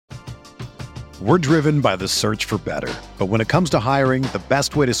We're driven by the search for better. But when it comes to hiring, the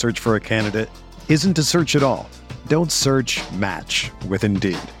best way to search for a candidate isn't to search at all. Don't search, match with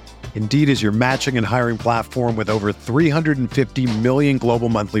Indeed. Indeed is your matching and hiring platform with over 350 million global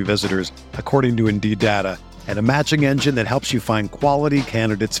monthly visitors, according to Indeed data, and a matching engine that helps you find quality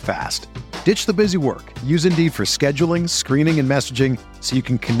candidates fast. Ditch the busy work. Use Indeed for scheduling, screening, and messaging so you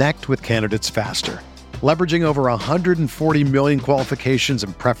can connect with candidates faster. Leveraging over 140 million qualifications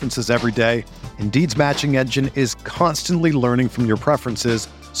and preferences every day, Indeed's matching engine is constantly learning from your preferences,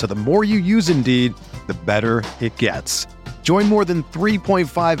 so the more you use Indeed, the better it gets. Join more than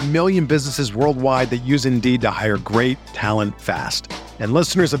 3.5 million businesses worldwide that use Indeed to hire great talent fast. And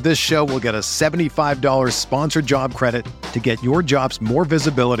listeners of this show will get a $75 sponsored job credit to get your jobs more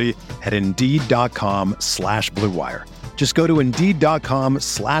visibility at Indeed.com/Blue Wire. Just go to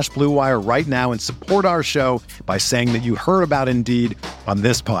Indeed.com/Blue Wire right now and support our show by saying that you heard about Indeed on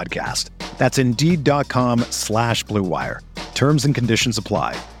this podcast. That's Indeed.com/Blue Wire. Terms and conditions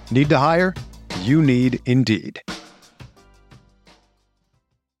apply. Need to hire? You need Indeed.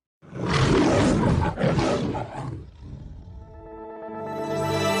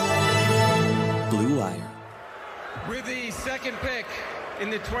 Blue Wire. With the second pick in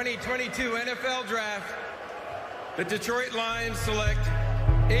the 2022 NFL Draft, the Detroit Lions select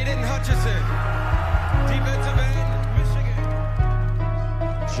Aiden Hutchinson, defensive end, Michigan.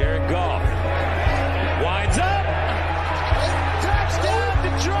 Jared Goff winds up. Touchdown,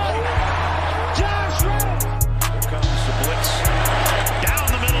 Detroit. Josh Reynolds. Here comes the blitz. Down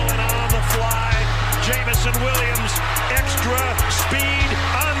the middle and on the fly. Jamison Williams, extra speed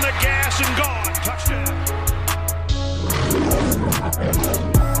on the gas and gone. Touchdown.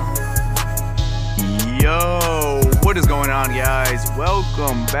 Yo, what is going on, guys?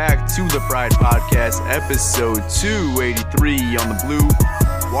 Welcome back to the Pride Podcast, episode 283 on the Blue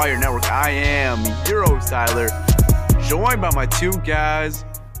Wire Network. I am your host, Tyler, joined by my two guys,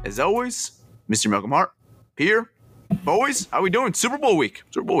 as always, Mr. Malcolm Hart here. Boys, how we doing? Super Bowl week,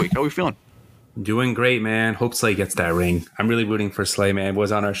 how we feeling? Doing great, man. Hope Slay gets that ring. I'm really rooting for Slay, man.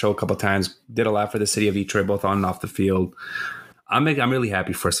 Was on our show a couple times. Did a lot for the city of Detroit, both on and off the field. I'm really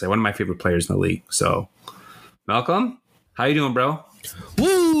happy for Slay. One of my favorite players in the league. So, Malcolm, how you doing, bro?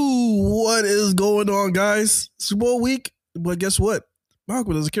 Woo! What is going on, guys? Super Bowl week. But guess what?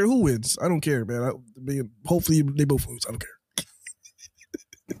 Malcolm doesn't care who wins. I don't care, man. Hopefully they both lose. I don't care.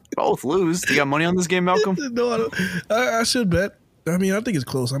 Both lose. You got money on this game, Malcolm? No, I don't. I should bet. I mean, I think it's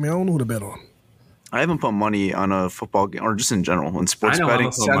close. I mean, I don't know who to bet on. I haven't put money on a football game, or just in general, in sports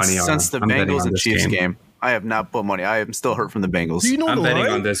betting since the I'm Bengals and Chiefs game. I have not put money. I am still hurt from the Bengals. Do you know I'm the betting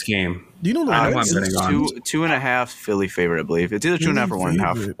line? on this game. Do you know the I know line? I'm betting on. 2.5 Philly favorite, I believe. It's either 2.5 or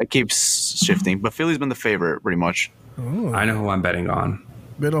 1.5. It keeps shifting, but Philly's been the favorite pretty much. Oh. I know who I'm betting on.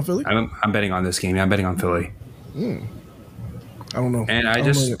 Bet on Philly? I'm betting on this game. Yeah, I'm betting on Philly. I don't know. And I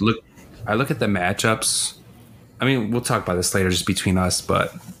look at the matchups. I mean, we'll talk about this later, just between us,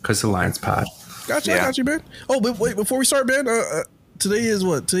 but because the Lions pod. Gotcha, I got you, man. Oh, but wait, before we start, man, today is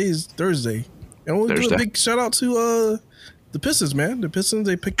what? Today is Thursday. And I want to do a big shout out to the Pistons, man. The Pistons,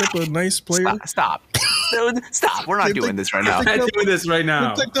 they picked up a nice player. Stop. Dude, stop. We're not doing this right now. I'm not doing this right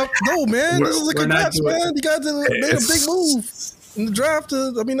now. No, man. This is a congrats, man. You guys made a big move in the draft.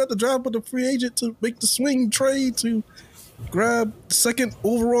 Not the draft, but the free agent to make the swing trade to grab the second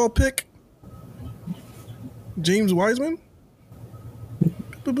overall pick, James Wiseman.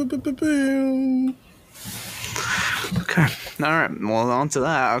 Okay. All right. Well, on to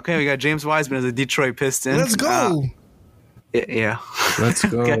that. Okay, we got James Wiseman as a Detroit Piston. Let's go. Yeah. Let's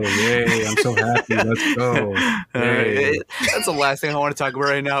go. Okay. Yay. I'm so happy. Let's go. That's the last thing I want to talk about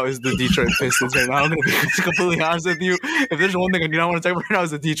right now is the Detroit Pistons right now. I'm going to be completely honest with you. If there's one thing I do not want to talk about right now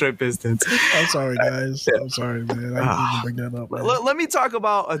is the Detroit Pistons. I'm sorry, guys. I'm sorry, man. I didn't bring that up. Let me talk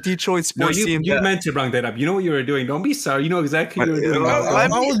about a Detroit sports team. You meant to bring that up. You know what you were doing. Don't be sorry. You know exactly what you were doing. I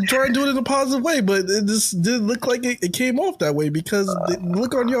was trying to do it in a positive way, but it just didn't look like it came off that way because the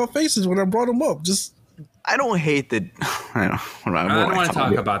look on your faces when I brought them up just... I don't hate the. I don't want to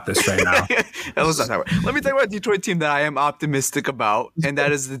talk about this right now. Let's not talk about. Let me talk about a Detroit team that I am optimistic about, and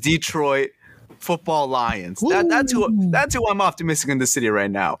that is the Detroit Football Lions. That's who I'm optimistic in the city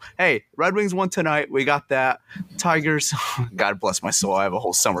right now. Hey, Red Wings won tonight. We got that. Tigers. God bless my soul. I have a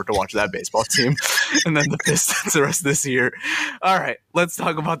whole summer to watch that baseball team, and then the Pistons the rest of this year. All right, let's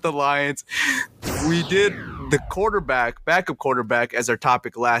talk about the Lions. We did the backup quarterback as our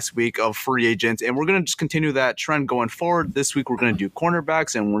topic last week of free agents, and we're going to just continue that trend going forward. This week we're going to do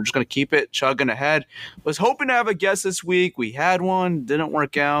cornerbacks, and we're just going to keep it chugging ahead. Was hoping to have a guest this week. We had one, didn't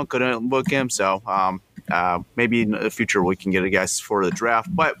work out, couldn't book him, so Maybe in the future we can get a guess for the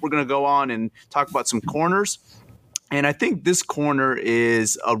draft. But we're going to go on and talk about some corners. And I think this corner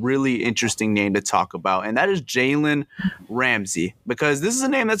is a really interesting name to talk about, and that is Jalen Ramsey, because this is a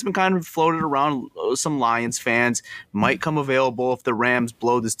name that's been kind of floated around. Some Lions fans might come available if the Rams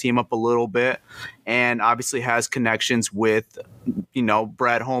blow this team up a little bit, and obviously has connections with,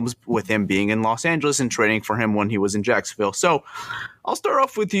 Brad Holmes, with him being in Los Angeles and trading for him when he was in Jacksonville. So I'll start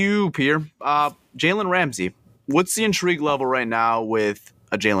off with you, Pierre. Jalen Ramsey, what's the intrigue level right now with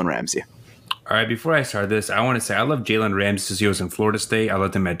a Jalen Ramsey? All right, before I start this, I want to say I love Jalen Ramsey since he was in Florida State. I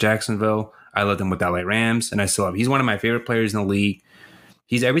loved him at Jacksonville. I loved him with LA Rams, and I still love him. He's one of my favorite players in the league.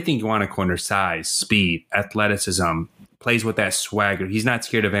 He's everything you want in corner: size, speed, athleticism, plays with that swagger. He's not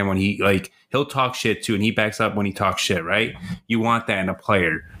scared of anyone. He'll talk shit too, and he backs up when he talks shit, right? You want that in a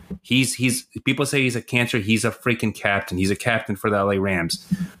player. He's people say he's a cancer. He's a freaking captain. He's a captain for the LA Rams.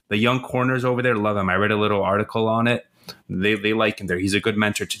 The young corners over there love him. I read a little article on it. They like him there. He's a good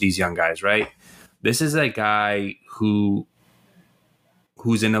mentor to these young guys, right? This is a guy who's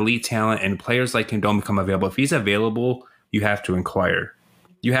an elite talent, and players like him don't become available. If he's available, you have to inquire.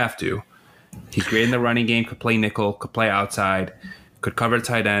 You have to. He's great in the running game, could play nickel, could play outside, could cover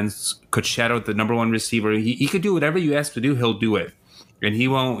tight ends, could shadow the number one receiver. He could do whatever you ask to do, he'll do it. And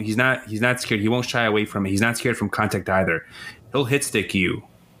he's not scared. He won't shy away from it. He's not scared from contact either. He'll hit stick you.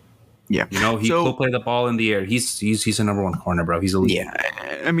 Yeah, he'll play the ball in the air. He's a number one corner, bro. He's elite. Yeah,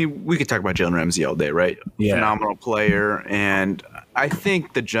 I mean, we could talk about Jalen Ramsey all day, right? Yeah. Phenomenal player, and I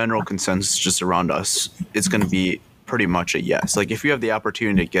think the general consensus just around us is going to be pretty much a yes. Like, if you have the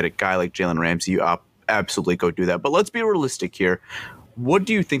opportunity to get a guy like Jalen Ramsey, you absolutely go do that. But let's be realistic here. What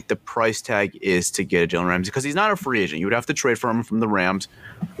do you think the price tag is to get a Jalen Ramsey? Because he's not a free agent. You would have to trade for him from the Rams.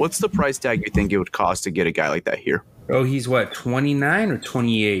 What's the price tag you think it would cost to get a guy like that here? Oh, he's what, 29 or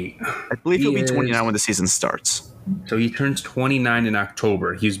 28? I believe he'll be 29 when the season starts. So he turns 29 in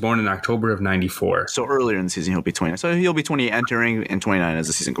October. He was born in October of 94. So earlier in the season, he'll be 29. So he'll be 28 entering and 29 as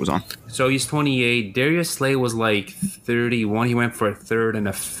the season goes on. So he's 28. Darius Slay was like 31. He went for a third and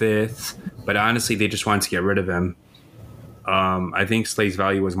a fifth. But honestly, they just wanted to get rid of him. I think Slay's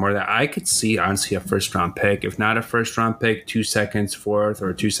value was more than I could see, honestly, a first-round pick. If not a first-round pick, 2 seconds, fourth,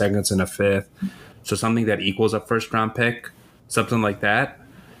 or 2 seconds and a fifth. So something that equals a first-round pick, something like that.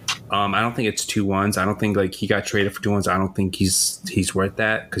 I don't think it's 2 ones. I don't think he got traded for 2 ones. I don't think he's worth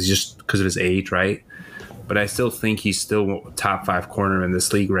that because of his age, right? But I still think he's still top 5 corner in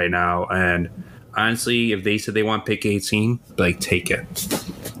this league right now. And honestly, if they said they want pick 18, take it.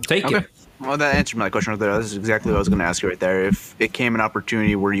 Take it. Well, that answered my question right there. This is exactly what I was going to ask you right there. If it came an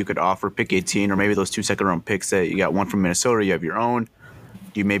opportunity where you could offer pick 18 or maybe those 2 second-round picks that you got, one from Minnesota, you have your own,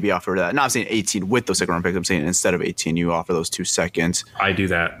 do you maybe offer that? Not saying 18 with those second-round picks. I'm saying instead of 18, you offer those 2 seconds. I do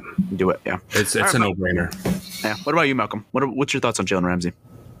that. Do it, yeah. It's a no-brainer. Yeah. What about you, Malcolm? What's your thoughts on Jalen Ramsey?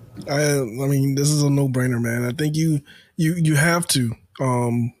 I mean, this is a no-brainer, man. I think you have to.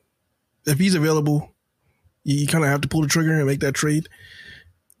 If he's available, you kind of have to pull the trigger and make that trade.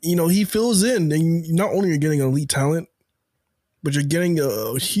 He fills in, and not only you're getting elite talent, but you're getting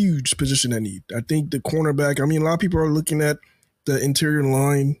a huge position at need. I think the cornerback. I mean, a lot of people are looking at the interior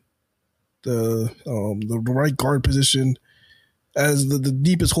line, the right guard position as the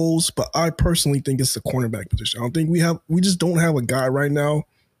deepest holes, but I personally think it's the cornerback position. I don't think we just don't have a guy right now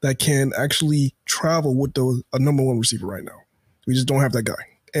that can actually travel with a number one receiver right now. We just don't have that guy.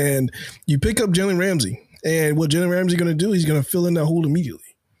 And you pick up Jalen Ramsey, and what Jalen Ramsey going to do, he's going to fill in that hole immediately.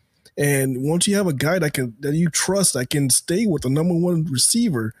 And once you have a guy that you trust that can stay with the number one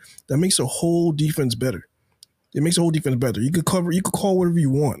receiver, that makes a whole defense better. It makes a whole defense better. You could call whatever you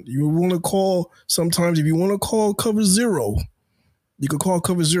want. You want to call sometimes if you want to call cover 0, you could call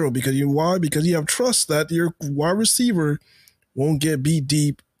cover 0 because why? Because you have trust that your wide receiver won't get beat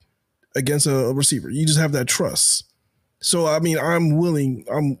deep against a receiver. You just have that trust. So I mean, I'm willing.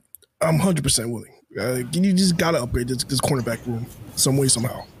 I'm 100% willing. You just gotta upgrade this cornerback room some way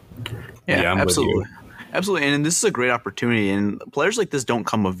somehow. Yeah, absolutely. Absolutely. And this is a great opportunity. And players like this don't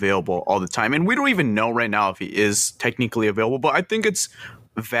come available all the time. And we don't even know right now if he is technically available. But I think it's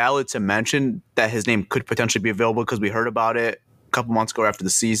valid to mention that his name could potentially be available because we heard about it a couple months ago after the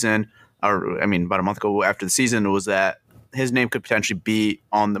season. About a month ago after the season, was that his name could potentially be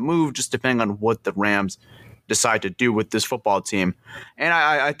on the move, just depending on what the Rams decide to do with this football team. And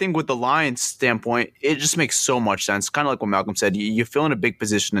I think with the Lions standpoint, it just makes so much sense. Kind of like what Malcolm said, you fill in a big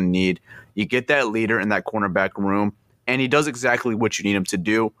position in need. You get that leader in that cornerback room, and he does exactly what you need him to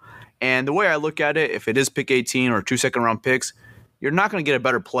do. And the way I look at it, if it is pick 18 or 2 second-round picks, you're not going to get a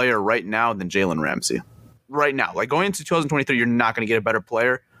better player right now than Jalen Ramsey. Right now. Like going into 2023, you're not going to get a better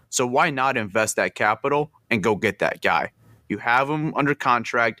player. So why not invest that capital and go get that guy? You have him under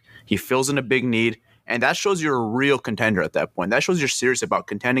contract. He fills in a big need. And that shows you're a real contender at that point. That shows you're serious about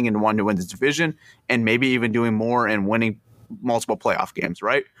contending and wanting to win this division and maybe even doing more and winning multiple playoff games,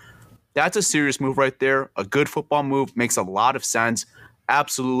 right? That's a serious move right there. A good football move. Makes a lot of sense.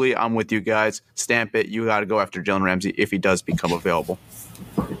 Absolutely, I'm with you guys. Stamp it. You got to go after Jalen Ramsey if he does become available.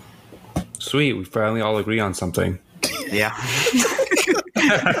 Sweet. We finally all agree on something. Yeah.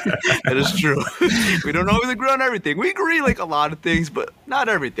 That is true. We don't always agree on everything. We agree like a lot of things, but not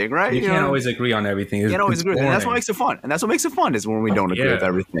everything, right? You can't always agree on everything. You can't always agree. And that's what makes it fun. And that's what makes it fun is when we don't agree with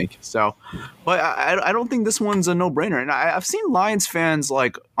everything. So, but I don't think this one's a no-brainer. And I've seen Lions fans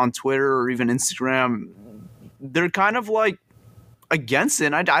like on Twitter or even Instagram, they're kind of like against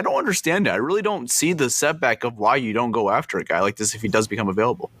it. And I don't understand it. I really don't see the setback of why you don't go after a guy like this if he does become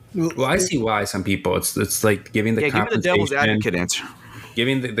available. Well, I see why some people. It's like giving the give me the devil's advocate answer.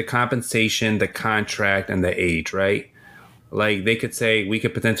 Giving the compensation, the contract, and the age, right? Like they could say we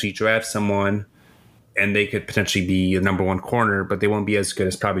could potentially draft someone and they could potentially be a number one corner, but they won't be as good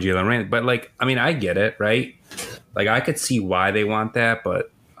as probably Jalen Ramsey. But like, I mean, I get it, right? Like I could see why they want that,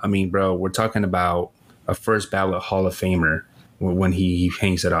 but I mean, bro, we're talking about a first ballot Hall of Famer when he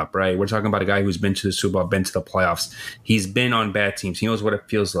hangs it up, right? We're talking about a guy who's been to the Super Bowl, been to the playoffs. He's been on bad teams. He knows what it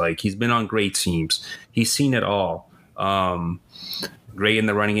feels like. He's been on great teams. He's seen it all. Great in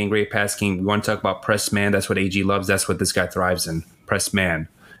the running game, great pass game. We want to talk about press man. That's what AG loves. That's what this guy thrives in. Press man.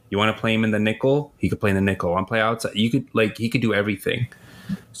 You want to play him in the nickel? He could play in the nickel. Want to play outside? He could do everything.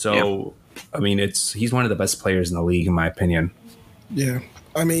 So, yeah. I mean, he's one of the best players in the league, in my opinion. Yeah.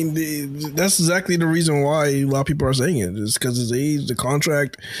 I mean, that's exactly the reason why a lot of people are saying it. It's because his age, the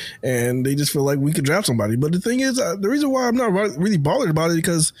contract, and they just feel like we could draft somebody. But the thing is, the reason why I'm not really bothered about it is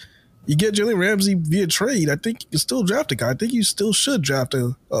because you get Jalen Ramsey via trade. I think you can still draft a guy. I think you still should draft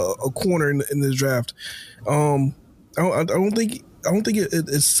a corner in this draft. I don't think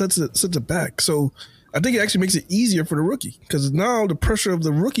it sets it back. So I think it actually makes it easier for the rookie because now the pressure of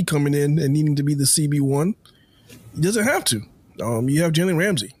the rookie coming in and needing to be the CB1, he doesn't have to. You have Jalen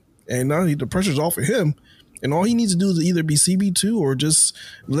Ramsey, and now the pressure's off of him, and all he needs to do is either be CB2 or just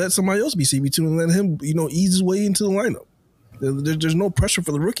let somebody else be CB2 and let him, ease his way into the lineup. There's no pressure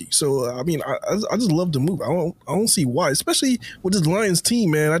for the rookie. So, I mean, I just love the move. I don't see why, especially with this Lions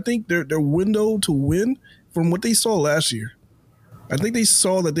team, man. I think their window to win from what they saw last year, I think they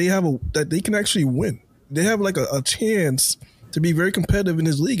saw that that they can actually win. They have like a chance to be very competitive in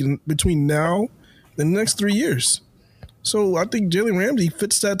this league between now and the next 3 years. So I think Jalen Ramsey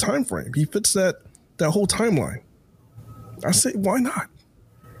fits that time frame. He fits that whole timeline. I say, why not?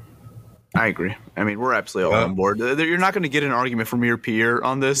 I agree. I mean, we're absolutely all on board. You're not going to get an argument from your peer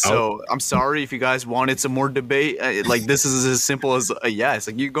on this. So I'm sorry if you guys wanted some more debate. Like this is as simple as a yes.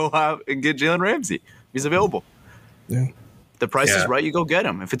 Like you go out and get Jalen Ramsey. He's available. Yeah. The price is right. You go get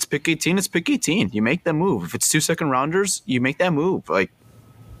him. If it's pick 18, it's pick 18. You make that move. If it's 2 second rounders, you make that move. Like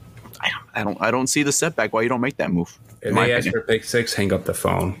I don't see the setback why you don't make that move. If they ask for pick 6, hang up the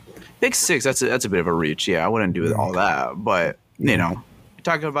phone. Pick 6, that's a bit of a reach. Yeah, I wouldn't do all that. But you're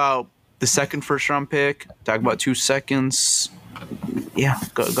talking about the second first round pick, talk about 2 seconds. Yeah,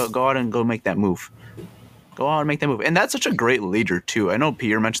 go out and go make that move. Go out and make that move. And that's such a great leader, too. I know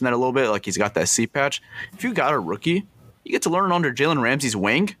Pierre mentioned that a little bit, like he's got that C patch. If you got a rookie, you get to learn under Jalen Ramsey's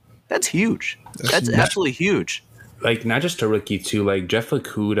wing. That's huge. That's absolutely huge. Like, not just a rookie, too. Like, Jeff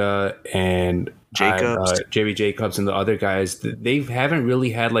Okudah and JB Jacobs and the other guys, they haven't really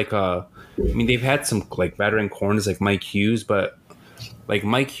had they've had some like veteran corners like Mike Hughes, but like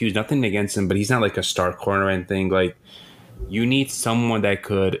Mike Hughes, nothing against him, but he's not like a star corner or anything. Like you need someone that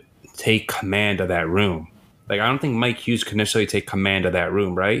could take command of that room. Like I don't think Mike Hughes could necessarily take command of that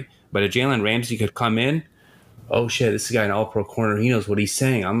room, right? But if Jalen Ramsey could come in, oh shit, this guy an all-pro corner, he knows what he's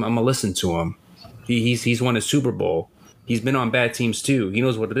saying. I'm gonna listen to him. He's won a Super Bowl. He's been on bad teams too. He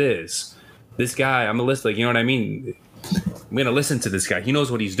knows what it is. This guy, I'm gonna listen. Like you know what I mean? I'm gonna listen to this guy. He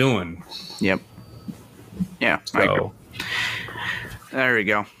knows what he's doing. Yep. Yeah. So, there we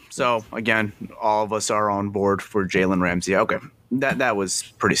go. So again, all of us are on board for Jalen Ramsey. Okay, that was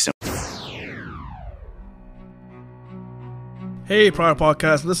pretty simple. Hey, Pride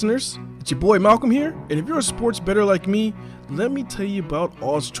Podcast listeners, it's your boy Malcolm here, and if you're a sports bettor like me, let me tell you about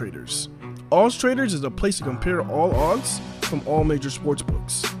Odds Traders. Odds Traders is a place to compare all odds from all major sports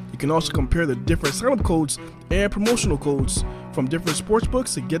books. You can also compare the different sign-up codes and promotional codes from different sports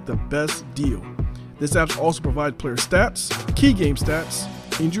books to get the best deal. This app also provides player stats, key game stats,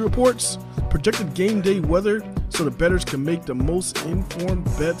 injury reports, projected game day weather, so the bettors can make the most informed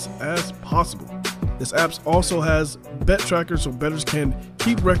bets as possible. This app also has bet trackers so bettors can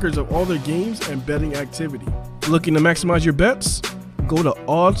keep records of all their games and betting activity. Looking to maximize your bets? Go to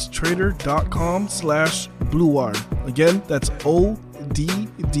oddstrader.com/bluewire. Again, that's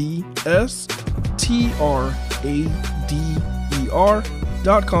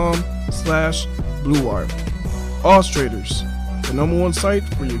oddstrader.com/bluewire. OddsTraders, the #1 site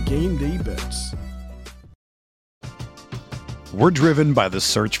for your game day bets. We're driven by the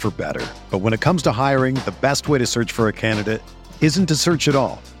search for better. But when it comes to hiring, the best way to search for a candidate isn't to search at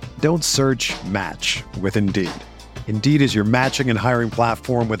all. Don't search, match with Indeed. Indeed is your matching and hiring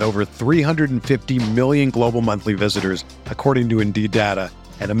platform with over 350 million global monthly visitors, according to Indeed data,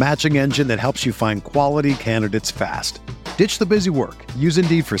 and a matching engine that helps you find quality candidates fast. Ditch the busy work. Use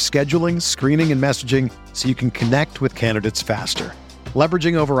Indeed for scheduling, screening, and messaging so you can connect with candidates faster.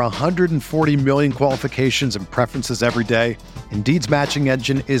 Leveraging over 140 million qualifications and preferences every day, Indeed's matching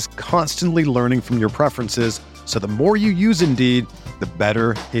engine is constantly learning from your preferences, so the more you use Indeed, the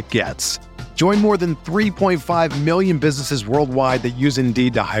better it gets. Join more than 3.5 million businesses worldwide that use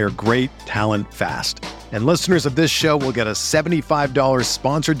Indeed to hire great talent fast. And listeners of this show will get a $75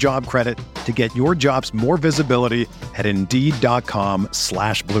 sponsored job credit to get your jobs more visibility at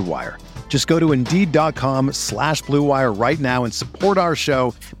Indeed.com/BlueWire. Just go to Indeed.com/BlueWire right now and support our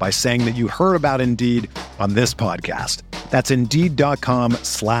show by saying that you heard about Indeed on this podcast. That's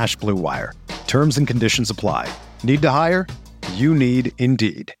Indeed.com/BlueWire. Terms and conditions apply. Need to hire? You need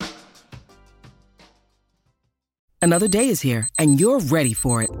Indeed. Another day is here, and you're ready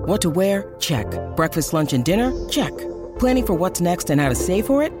for it. What to wear? Check. Breakfast, lunch, and dinner? Check. Planning for what's next and how to save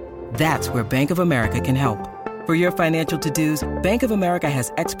for it? That's where Bank of America can help. For your financial to-dos, Bank of America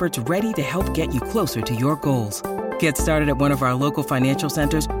has experts ready to help get you closer to your goals. Get started at one of our local financial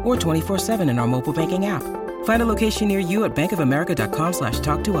centers or 24/7 in our mobile banking app. Find a location near you at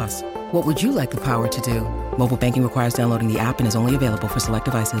bankofamerica.com/talktous. What would you like the power to do? Mobile banking requires downloading the app and is only available for select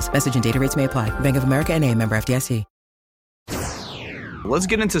devices. Message and data rates may apply. Bank of America NA, member FDIC. Let's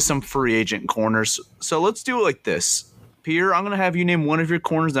get into some free agent corners. So let's do it like this. Pierre, I'm going to have you name one of your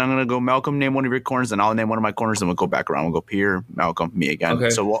corners, then I'm going to go Malcolm, name one of your corners, then I'll name one of my corners, then we'll go back around. We'll go Pierre, Malcolm, me again. Okay.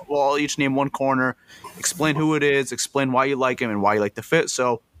 So we'll all each name one corner, explain who it is, explain why you like him and why you like the fit.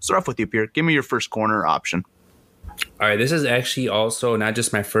 So start off with you, Pierre. Give me your first corner option. All right, this is actually also not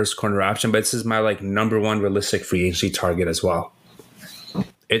just my first corner option, but this is my #1 realistic free agency target as well.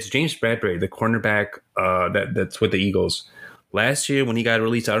 It's James Bradberry, the cornerback that's with the Eagles. Last year when he got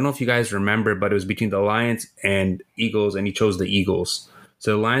released, I don't know if you guys remember, but it was between the Lions and Eagles, and he chose the Eagles.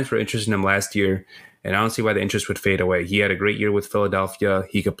 So the Lions were interested in him last year, and I don't see why the interest would fade away. He had a great year with Philadelphia.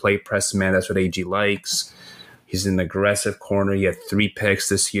 He could play press man. That's what AG likes. He's an aggressive corner. He had 3 picks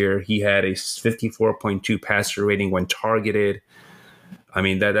this year. He had a 54.2 passer rating when targeted. I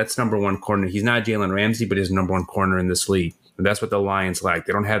mean, that's #1 corner. He's not Jalen Ramsey, but he's #1 corner in this league. And that's what the Lions like.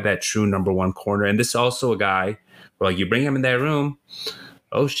 They don't have that true #1 corner. And this is also a guy where, like, you bring him in that room,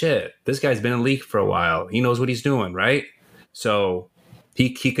 oh, shit, this guy's been in the league for a while. He knows what he's doing, right? So he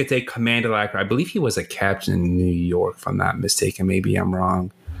could take command of that. I believe he was a captain in New York, if I'm not mistaken. Maybe I'm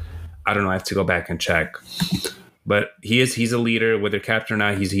wrong. I don't know. I have to go back and check. But he's a leader, whether captain or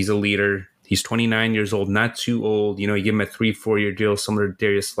not. He's a leader. He's 29 years old, not too old. You know, you give him a 3-4 year deal, similar to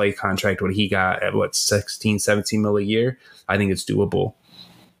Darius Slay contract, what he got at 16-17 mil a year. I think it's doable.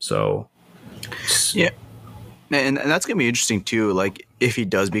 So, yeah, and that's gonna be interesting too. Like if he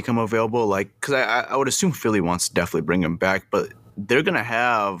does become available, like because I would assume Philly wants to definitely bring him back, but they're gonna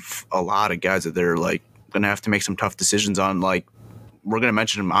have a lot of guys that they're like gonna have to make some tough decisions on. Like we're going to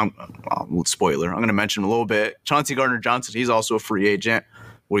mention him. Spoiler. I'm going to mention him a little bit. Chauncey Gardner-Johnson, he's also a free agent.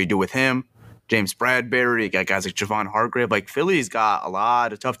 What do you do with him? James Bradberry, you got guys like Javon Hargrave. Like Philly's got a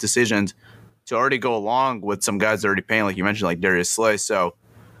lot of tough decisions to already go along with some guys they're already paying, like you mentioned, like Darius Slay. So,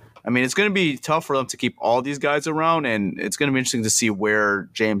 I mean, it's going to be tough for them to keep all these guys around, and it's going to be interesting to see where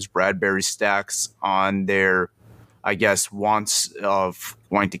James Bradberry stacks on their, I guess, wants of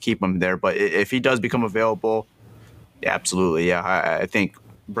wanting to keep him there. But if he does become available, yeah, absolutely. Yeah, I think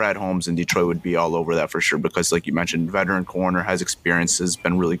Brad Holmes in Detroit would be all over that for sure because, like you mentioned, veteran corner, has experience, has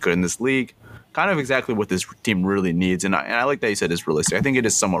been really good in this league. Kind of exactly what this team really needs. And I like that you said it's realistic. I think it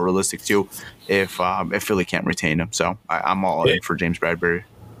is somewhat realistic, too, if Philly can't retain him. So I'm all in for James Bradberry.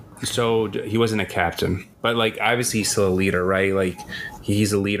 So he wasn't a captain, but, like, obviously he's still a leader, right? Like,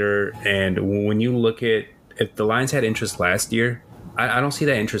 he's a leader. And when you look at if the Lions had interest last year, I don't see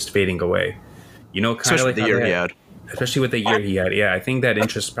that interest fading away. You know, kind of like the year he had. Especially with the year he had. Yeah, I think that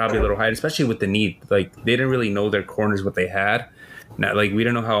interest is probably a little high, especially with the need. Like, they didn't really know their corners, what they had. Not, like, we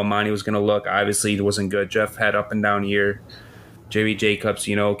didn't know how Amani was going to look. Obviously, it wasn't good. Jeff had up and down year. Jerry Jacobs,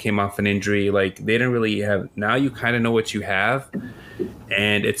 came off an injury. Like, they didn't really have. Now you kind of know what you have,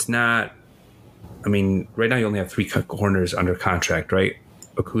 and it's not. I mean, right now you only have 3 corners under contract, right?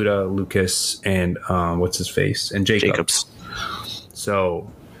 Okudah, Lucas, and what's his face, and Jacobs. So,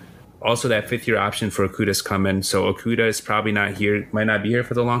 also that 5th-year option for Okudah's coming. So Okudah is probably not here, might not be here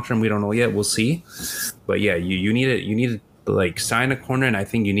for the long term. We don't know yet. We'll see. But yeah, you need to like sign a corner, and I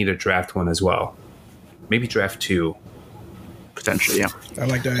think you need to draft one as well. Maybe draft 2. Potentially, yeah. I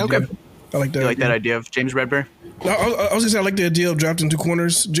like that idea. Okay. I like that. You like that idea of James Bradbury? No, I was gonna say I like the idea of drafting 2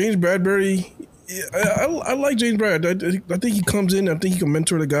 corners. James Bradbury, I like James Bradbury. I think he comes in. I think he can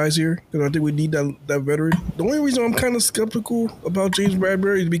mentor the guys here, because I think we need that veteran. The only reason I'm kind of skeptical about James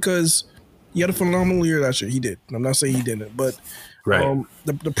Bradbury is because he had a phenomenal year last year. He did. I'm not saying he didn't, but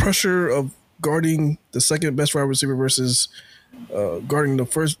the pressure of guarding the second best wide receiver versus guarding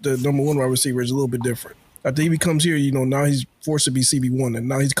the number 1 wide receiver is a little bit different. I think he comes here, now he's forced to be CB1, and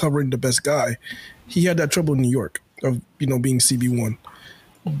now he's covering the best guy. He had that trouble in New York of, being CB1.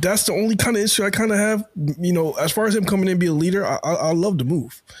 That's the only kind of issue I kind of have. As far as him coming in and be a leader, I love the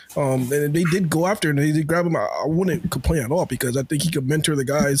move. And they did go after him. They did grab him. I wouldn't complain at all, because I think he could mentor the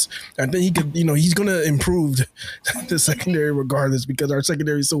guys. I think he could, he's going to improve the secondary regardless, because our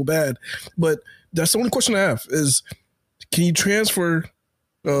secondary is so bad. But that's the only question I have is, can you transfer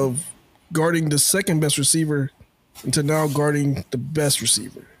of guarding the second best receiver into now guarding the best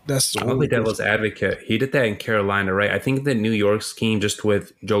receiver? That's the only devil's advocate. He did that in Carolina, right? I think the New York scheme, just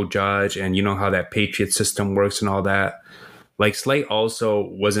with Joe Judge and how that Patriot system works and all that. Like, Slate also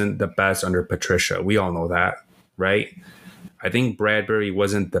wasn't the best under Patricia. We all know that, right? I think Bradbury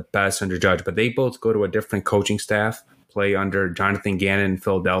wasn't the best under Judge, but they both go to a different coaching staff, play under Jonathan Gannon in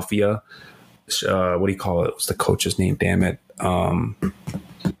Philadelphia. What do you call it? What's the coach's name? Damn it.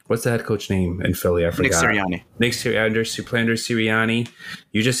 What's the head coach name in Philly? I forgot. Nick Sirianni. Under Sirianni.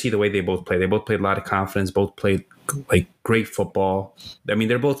 You just see the way they both play. They both played a lot of confidence. Both played like great football. I mean,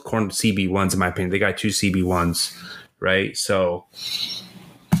 they're both cornered CB1s in my opinion. They got 2 CB1s, right? So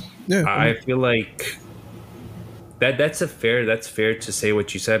yeah, I feel like that's fair to say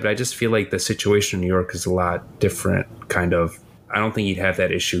what you said, but I just feel like the situation in New York is a lot different. Kind of. I don't think you'd have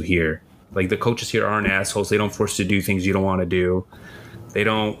that issue here. Like, the coaches here aren't assholes. They don't force you to do things you don't want to do. They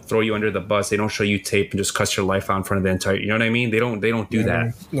don't throw you under the bus. They don't show you tape and just cuss your life out in front of the entire. You know what I mean? They don't do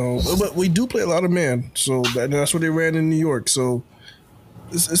that. No, but we do play a lot of man. So that's what they ran in New York. So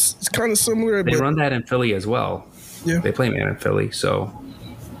it's kind of similar. They run that in Philly as well. Yeah, they play man in Philly. So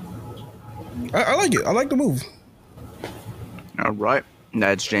I like it. I like the move. All right.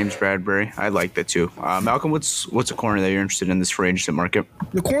 That's James Bradbury. I like that too. Malcolm, what's a corner that you're interested in this free agency market?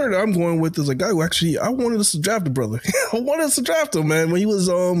 The corner that I'm going with is a guy who actually I wanted us to draft the brother. I wanted us to draft him, man, when he was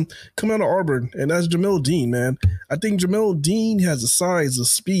coming out of Auburn, and that's Jamel Dean, man. I think Jamel Dean has the size, the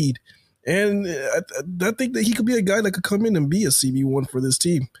speed, and I think that he could be a guy that could come in and be a CB1 for this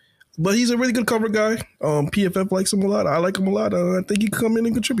team. But he's a really good cover guy. PFF likes him a lot. I like him a lot. I think he could come in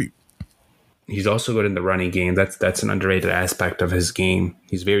and contribute. He's also good in the running game. That's an underrated aspect of his game.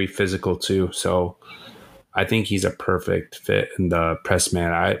 He's very physical too. So I think he's a perfect fit in the press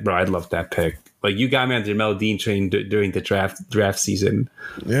man. I'd love that pick. Like, you got me on Jamel Dean train during the draft season.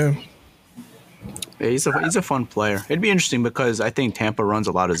 Yeah. He's a fun player. It'd be interesting because I think Tampa runs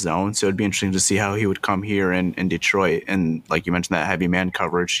a lot of zone, so it'd be interesting to see how he would come here in Detroit. And like you mentioned, that heavy man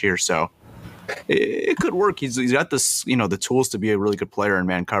coverage here, so it could work. He's got this, the tools to be a really good player in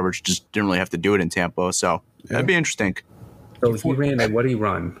man coverage. Just didn't really have to do it in Tampa, so that'd be interesting. So he ran what did he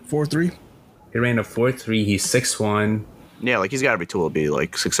run? 4.3. He ran a 4.3. He's 6'1". Yeah, like he's got every tool to be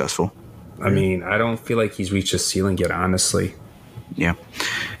like successful. I mean, I don't feel like he's reached his ceiling yet, honestly. Yeah,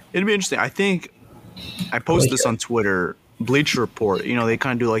 it'd be interesting. I think I posted this on Twitter. Bleacher Report, they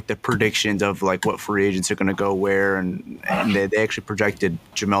kind of do like the predictions of like what free agents are going to go where, and they actually projected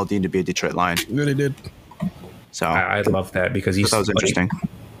Jamel Dean to be a Detroit Lion. Yeah, they did. So I love that because that was interesting.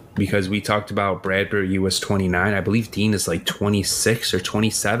 Because we talked about Bradbury, he was 29. I believe Dean is like 26 or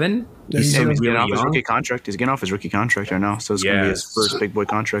 27. He's getting off his rookie contract. He's getting off his rookie contract right now, so it's going to be his first big boy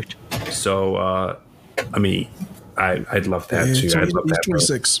contract. So, I mean, I'd love that too. I'd love he's that.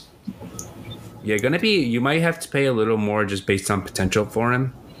 26. Yeah, you might have to pay a little more just based on potential for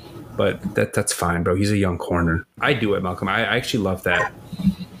him, but that's fine, bro. He's a young corner. I do it, Malcolm. I actually love that.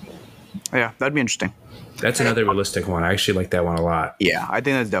 Yeah, that'd be interesting. That's another realistic one. I actually like that one a lot. Yeah, I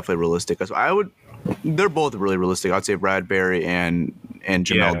think that's definitely realistic. They're both really realistic. I'd say Bradbury and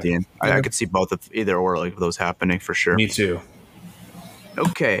Jamel Dean. I could see both of either or like those happening for sure. Me too.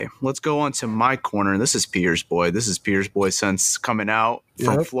 Okay, let's go on to my corner. This is Pierre's boy. This is Pierre's boy since coming out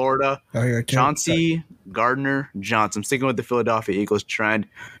from Florida. Chauncey Gardner-Johnson. I'm sticking with the Philadelphia Eagles trend.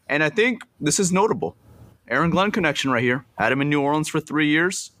 And I think this is notable. Aaron Glenn connection right here. Had him in New Orleans for 3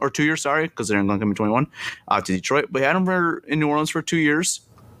 years, or 2 years, sorry, because Aaron Glenn came in 21, to Detroit. But he had him in New Orleans for 2 years.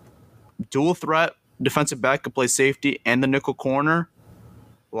 Dual threat, defensive back, could play safety and the nickel corner.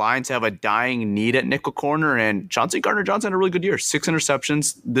 Lions have a dying need at nickel corner, and Chauncey Gardner-Johnson had a really good year. 6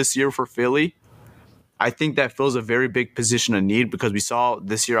 interceptions this year for Philly. I think that fills a very big position of need because we saw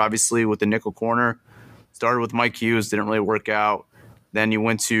this year, obviously, with the nickel corner. Started with Mike Hughes, didn't really work out. Then you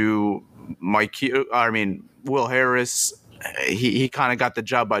went to Will Harris. He kind of got the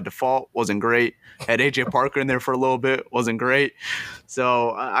job by default. Wasn't great. Had A.J. Parker in there for a little bit. Wasn't great.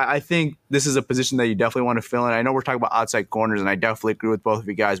 So I think this is a position that you definitely want to fill in. I know we're talking about outside corners, and I definitely agree with both of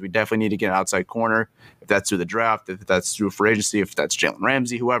you guys. We definitely need to get an outside corner, if that's through the draft, if that's through free agency, if that's Jalen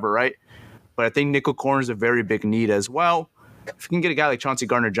Ramsey, whoever, right? But I think nickel corner is a very big need as well. If you can get a guy like Chauncey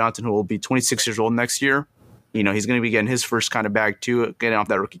Gardner-Johnson, who will be 26 years old next year, he's going to be getting his first kind of bag too, getting off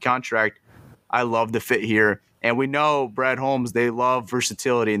that rookie contract. I love the fit here. And we know Brad Holmes, they love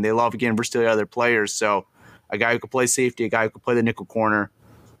versatility, and they love getting versatility out of their players. So a guy who could play safety, a guy who could play the nickel corner.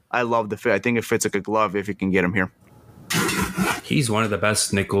 I love the fit. I think it fits like a glove if you can get him here. He's one of the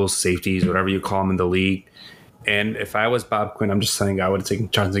best nickels, safeties, whatever you call him in the league. And if I was Bob Quinn, I'm just saying I would have taken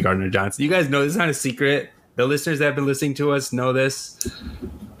Chauncey Gardner-Johnson. You guys know this is not a secret. The listeners that have been listening to us know this.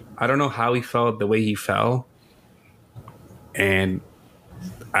 I don't know how he felt the way he fell. And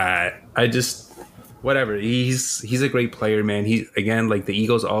I just... whatever. He's a great player, man. He, again, like the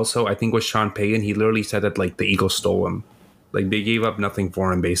Eagles also, I think with Sean Payton, he literally said that like the Eagles stole him. Like they gave up nothing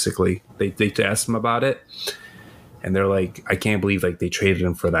for him, basically. They asked him about it, and they're like, I can't believe like they traded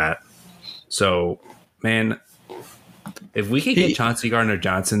him for that. So, man, if we could get Chauncey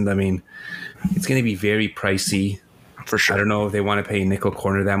Gardner-Johnson, I mean, it's going to be very pricey. For sure. I don't know if they want to pay nickel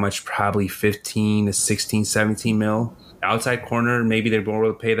corner that much, probably 15 to 16, 17 mil. Outside corner, maybe they're more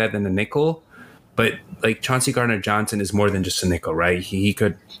willing to pay that than the nickel. But like Chauncey Gardner-Johnson is more than just a nickel, right? He's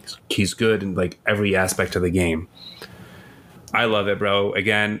good in like every aspect of the game. I love it, bro.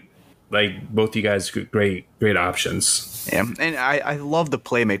 Again, like both you guys, great options. Yeah, and I love the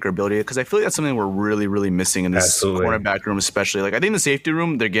playmaker ability because I feel like that's something we're really, really missing in this cornerback room, especially. Like I think the safety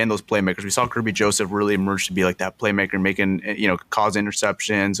room, they're getting those playmakers. We saw Kirby Joseph really emerge to be like that playmaker, making causing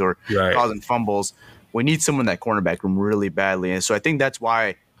interceptions or causing fumbles. We need someone in that cornerback room really badly, and so I think that's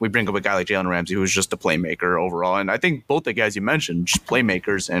why we bring up a guy like Jalen Ramsey, who's just a playmaker overall. And I think both the guys you mentioned, just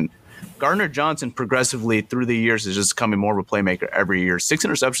playmakers. And Gardner-Johnson progressively through the years is just becoming more of a playmaker every year. 6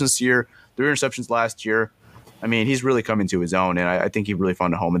 interceptions this year, 3 interceptions last year. I mean, he's really coming to his own, and I think he really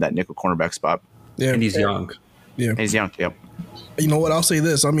found a home in that nickel cornerback spot. Yeah, and he's young. Yeah, and he's young. Yep. You know what? I'll say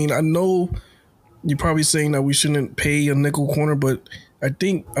this. I mean, I know you're probably saying that we shouldn't pay a nickel corner, but I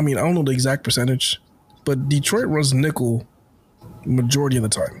don't know the exact percentage, but Detroit runs nickel majority of the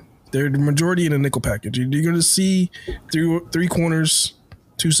time. They're the majority in the nickel package. You're going to see three corners,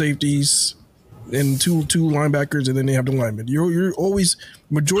 2 safeties, and two linebackers, and then they have the linemen. You're always,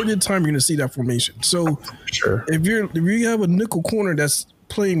 majority of the time, you're going to see that formation. So sure, if you have a nickel corner that's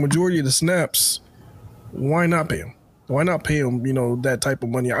playing majority of the snaps, why not pay him? Why not pay him, that type of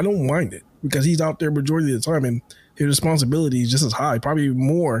money? I don't mind it because he's out there majority of the time, and his responsibility is just as high, probably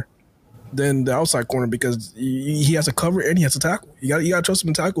more than the outside corner because he has to cover and he has to tackle. You got to trust him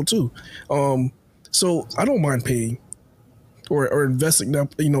in tackle too. So I don't mind paying or investing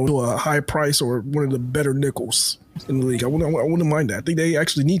to a high price or one of the better nickels in the league. I wouldn't mind that. I think they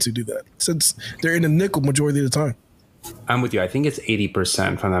actually need to do that since they're in the nickel majority of the time. I'm with you. I think it's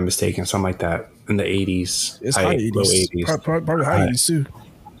 80%, if I'm not mistaken, something like that, in the 80s. It's high 80s. Low 80s. Probably high 80s too.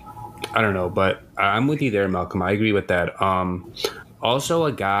 I don't know, but I'm with you there, Malcolm. I agree with that. Also,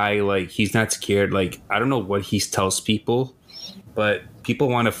 a guy, like, he's not scared. Like, I don't know what he tells people, but people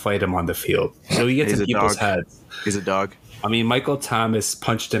want to fight him on the field. So he gets in people's heads. He's a dog. I mean, Michael Thomas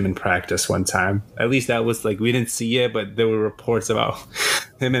punched him in practice one time. At least that was, like, we didn't see it, but there were reports about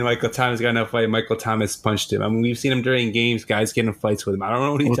him and Michael Thomas got in a fight. Michael Thomas punched him. I mean, we've seen him during games, guys getting in fights with him. I don't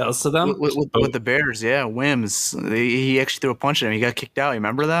know what he tells to them. With the Bears, yeah, Wims. He actually threw a punch at him. He got kicked out. You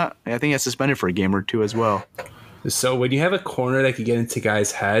remember that? I think he got suspended for a game or 2 as well. So when you have a corner that can get into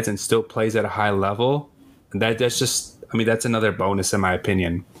guys' heads and still plays at a high level, that's just, that's another bonus in my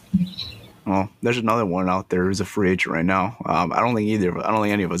opinion. Well, there's another one out there who's a free agent right now. I don't think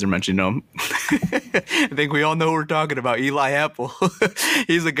any of us are mentioning him. I think we all know who we're talking about. Eli Apple.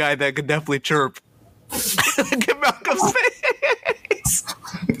 He's a guy that could definitely chirp. Look at Malcolm's face.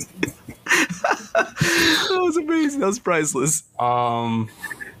 That was amazing. That was priceless. I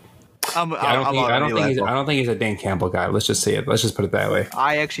don't think he's a Dan Campbell guy. Let's just say it. Let's just put it that way.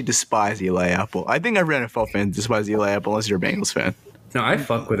 I actually despise Eli Apple. I think every NFL fan despises Eli Apple unless you're a Bengals fan. No, I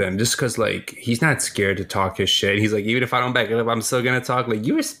fuck with him just because, like, he's not scared to talk his shit. He's like, even if I don't back it up, I'm still going to talk. Like,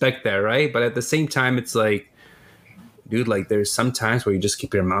 you respect that, right? But at the same time, it's like, dude, like, there's some times where you just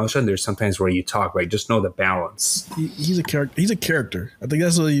keep your mouth shut, and there's sometimes where you talk. Like, just know the balance. He's a character. He's a character. I think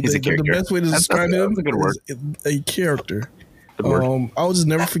that's what the best way to describe him. That's a good word. A character. I'll just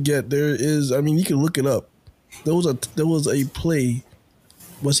never forget. There is, I mean, you can look it up. There was a play.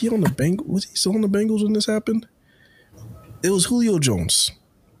 Was he on the Bengals? Was he still on the Bengals when this happened? It was Julio Jones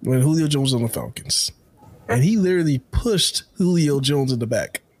when Julio Jones was on the Falcons, and he literally pushed Julio Jones in the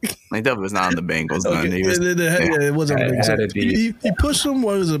back. Like that was not on the Bengals. Okay. It wasn't on the Bengals. He pushed him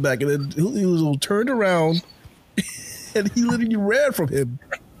while he was in the back, and then Julio turned around, and he literally ran from him.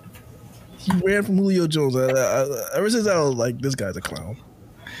 He ran from Julio Jones. Ever since I was like, this guy's a clown.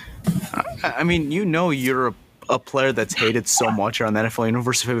 I mean, you're a player that's hated so much around the NFL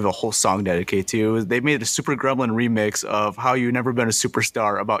universe. We have a whole song dedicated to you. They made a Super Gremlin remix of How You Never Been a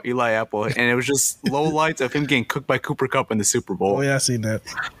Superstar about Eli Apple, and it was just low lights of him getting cooked by Cooper Kupp in the Super Bowl. Oh yeah, I seen that.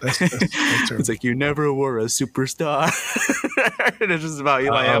 That's it's like, you never were a superstar. And it's just about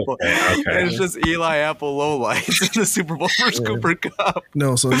Eli Apple. Okay. And it's just Eli Apple low lights in the Super Bowl versus Cooper Kupp.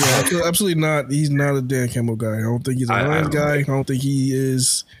 No, so yeah, absolutely not. He's not a Dan Campbell guy. I don't think he's a Lions guy. I don't think he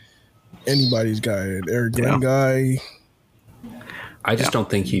is anybody's guy. An Eric Glenn guy. I just don't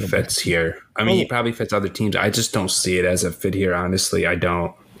think he fits here. I mean, he probably fits other teams. I just don't see it as a fit here, honestly. I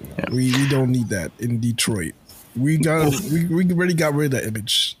don't. Yeah. We don't need that in Detroit. We already got rid of that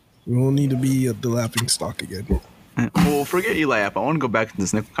image. We don't need to be the laughing stock again. Well, forget Eli Apple. I want to go back to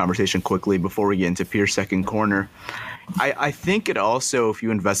this nickel conversation quickly before we get into Pierce second corner. I think it also, if you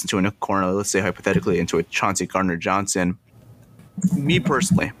invest into a nickel corner, let's say hypothetically into a Chauncey Gardner-Johnson, me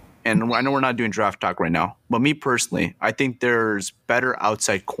personally, and I know we're not doing draft talk right now, but me personally, I think there's better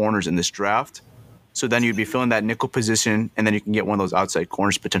outside corners in this draft. So then you'd be filling that nickel position, and then you can get one of those outside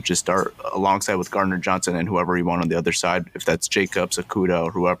corners potentially start alongside with Gardner-Johnson and whoever you want on the other side, if that's Jacobs, Okudah,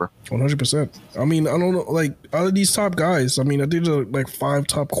 or whoever. 100%. I mean, I don't know, like, out of these top guys, I mean, I think there's like 5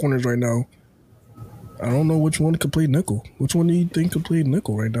 top corners right now. I don't know which one could play nickel. Which one do you think could play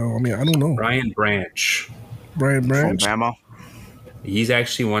nickel right now? I mean, I don't know. Brian Branch. From Bama. He's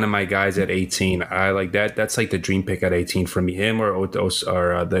actually one of my guys at 18. I like that. That's like the dream pick at 18 for me. Him or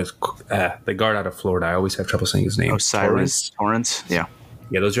the guard out of Florida. I always have trouble saying his name. Cyrus Torrance. Yeah.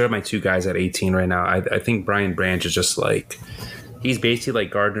 Yeah, those are my 2 guys at 18 right now. I think Brian Branch is just like, he's basically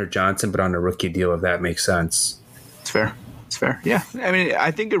like Gardner-Johnson, but on a rookie deal, if that makes sense. It's fair. It's fair. Yeah. I mean, I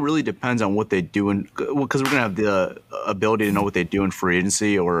think it really depends on what they do, because we're going to have the ability to know what they do in free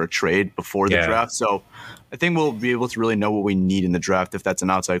agency or a trade before the draft. So I think we'll be able to really know what we need in the draft, if that's an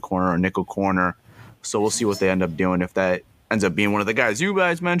outside corner or a nickel corner. So we'll see what they end up doing. If that ends up being one of the guys you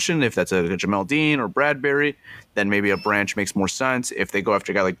guys mentioned, if that's a Jamel Dean or Bradbury, then maybe a Branch makes more sense. If they go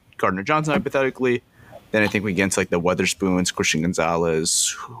after a guy like Gardner-Johnson, hypothetically, then I think we get into like the Weatherspoons, Christian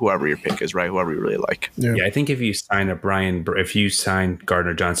Gonzalez, whoever your pick is, right? Whoever you really like. Yeah, I think if you sign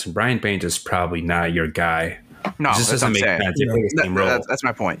Gardner-Johnson, Brian Branch is probably not your guy. No, this doesn't make sense. That's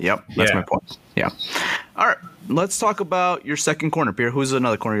my point. Yep, that's my point. Yeah. All right, let's talk about your second corner, Pierre. Who's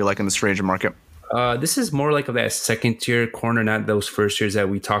another corner you like in this range of market? This is more like of that second tier corner, not those first tiers that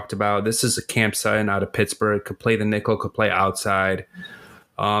we talked about. This is a Cam Sutton out of Pittsburgh. Could play the nickel, could play outside.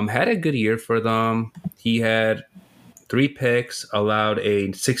 Had a good year for them. He had 3 picks, allowed a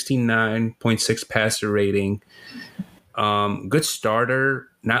 69.6 passer rating. Good starter,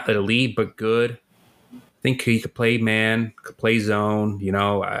 not elite, but good. I think he could play man, could play zone. You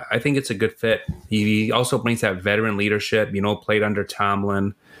know, I think it's a good fit. He also brings that veteran leadership, you know, played under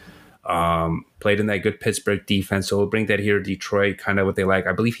Tomlin, played in that good Pittsburgh defense. So he'll bring that here to Detroit, kind of what they like.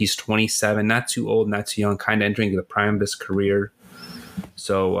 I believe he's 27, not too old, not too young, kind of entering the prime of his career.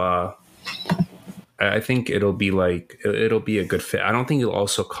 So I think it'll be a good fit. I don't think it'll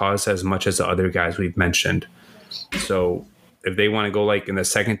also cost as much as the other guys we've mentioned. So if they want to go like in the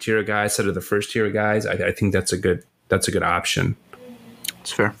second tier guys instead of the first tier guys, I think that's a good option.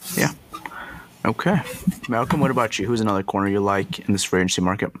 It's fair. Yeah. Okay. Malcolm, what about you? Who's another corner you like in this free agency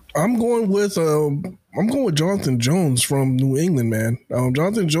market? I'm going with Jonathan Jones from New England, man.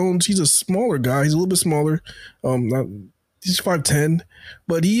 Jonathan Jones, he's a smaller guy. He's a little bit smaller. He's 5'10",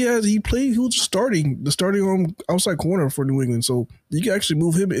 but he was starting outside corner for New England, so you can actually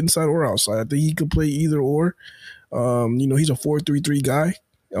move him inside or outside. I think he could play either or. He's a 4-3-3 guy,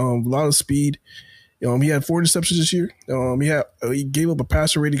 a lot of speed. He had 4 interceptions this year. He gave up a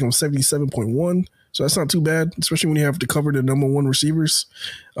passer rating of 77.1, so that's not too bad, especially when you have to cover the number 1 receivers.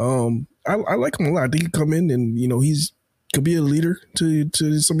 I like him a lot. I think he come in and he's could be a leader to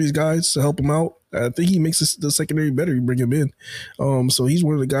some of these guys to help him out. I think he makes the secondary better. You bring him in, so he's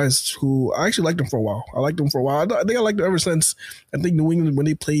one of the guys who I actually liked him for a while. I think I liked him ever since I think New England when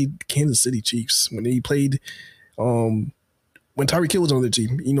they played Kansas City Chiefs when they played. When Tyreek Hill was on their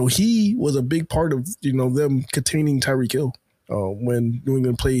team, he was a big part of, them containing Tyreek Hill when New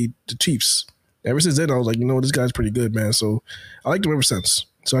England played the Chiefs. Ever since then, I was like, this guy's pretty good, man. So I liked him ever since.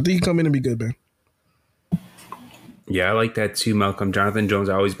 So I think he come in and be good, man. Yeah, I like that too, Malcolm. Jonathan Jones,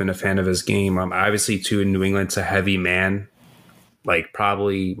 I've always been a fan of his game. Obviously, too, in New England, it's a heavy man, like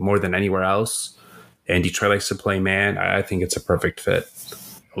probably more than anywhere else. And Detroit likes to play man. I think it's a perfect fit.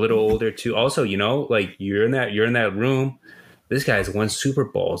 A little older too. Also, like you're in that room. This guy's won Super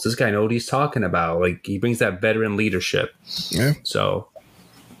Bowls. This guy knows what he's talking about. Like he brings that veteran leadership. Yeah. So,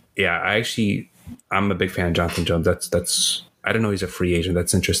 yeah, I'm a big fan of Jonathan Jones. That's. I don't know. He's a free agent.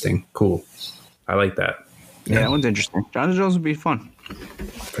 That's interesting. Cool. I like that. Yeah, that one's interesting. Jonathan Jones would be fun.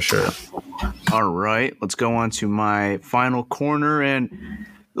 For sure. All right, let's go on to my final corner, and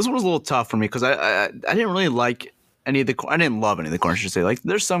this one was a little tough for me because I didn't really like any of the. I didn't love any of the corners. I should say, like,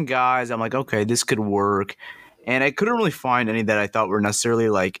 there's some guys I'm like, okay, this could work. And I couldn't really find any that I thought were necessarily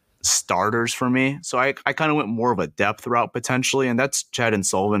like starters for me. So I kind of went more of a depth route potentially. And that's Chandon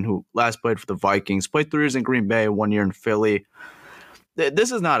Sullivan, who last played for the Vikings, played 3 years in Green Bay, 1 year in Philly.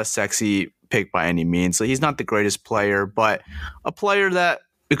 This is not a sexy pick by any means. So he's not the greatest player, but a player that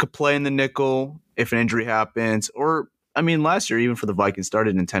you could play in the nickel if an injury happens. Or, I mean, last year, even for the Vikings,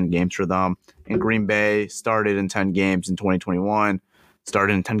 started in 10 games for them. In Green Bay, started in 10 games in 2021.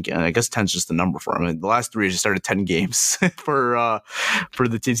 Started in 10 games. I guess 10 is just the number for him. The last 3 years, he started 10 games for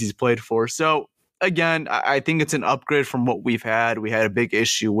the teams he's played for. So, again, I think it's an upgrade from what we've had. We had a big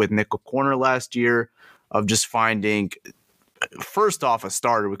issue with nickel corner last year of just finding, first off, a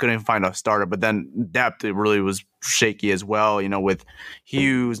starter. We couldn't even find a starter. But then depth, it really was shaky as well, with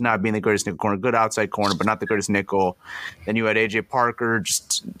Hughes not being the greatest nickel corner, good outside corner, but not the greatest nickel. Then you had A.J. Parker,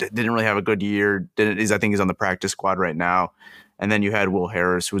 just didn't really have a good year. I think he's on the practice squad right now. And then you had Will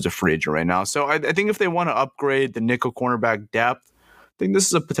Harris, who's a free agent right now. So I think if they want to upgrade the nickel cornerback depth, I think this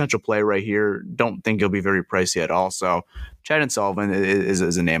is a potential play right here. Don't think it'll be very pricey at all. So Chandon Sullivan is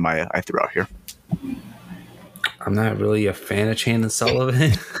a name I threw out here. I'm not really a fan of Chandon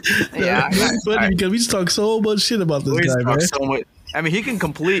Sullivan. Yeah, it's funny because we just talk so much shit about this guy, man. So much. I mean, he can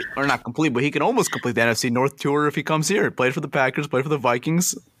complete, or not complete, but he can almost complete the NFC North tour if he comes here. Played for the Packers, played for the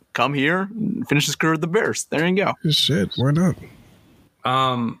Vikings. Come here, finish his career with the Bears. There you go. Shit, why not?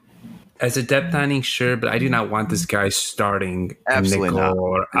 As a depth signing, sure, but I do not want this guy starting nickel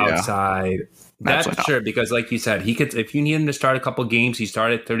or outside. Yeah. That's sure, because like you said, he could. If you need him to start a couple games, he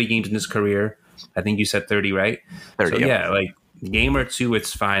started 30 games in his career. I think you said 30, right? 30. So, yeah, like game or two,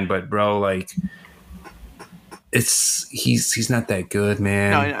 it's fine. But bro, like, he's not that good,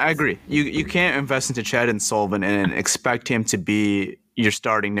 man. No, I agree. You can't invest into Chandon Sullivan and expect him to be your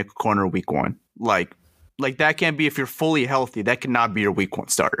starting nickel corner week 1. Like that can't be if you're fully healthy. That cannot be your week 1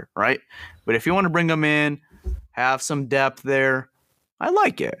 starter, right? But if you want to bring him in, have some depth there, I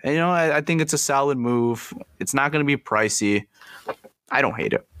like it. And, I think it's a solid move. It's not going to be pricey. I don't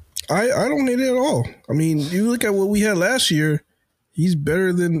hate it. I don't hate it at all. I mean, you look at what we had last year, he's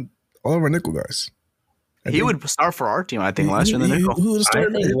better than all of our nickel guys. He would start for our team, I think, last year in the nickel. I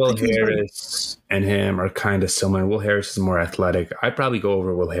think Will Harris and him are kind of similar. Will Harris is more athletic. I'd probably go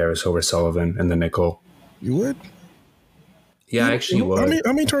over Will Harris over Sullivan in the nickel. You would? Yeah, I actually would.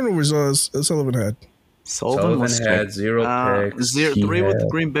 How many turnovers Sullivan had? Sullivan had 0 picks. 3 with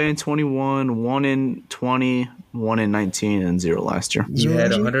Green Bay in 21, 1 in 20, 1 in 19, and 0 last year. He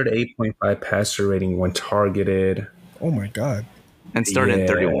had 108.5 passer rating when targeted. Oh, my God. And started in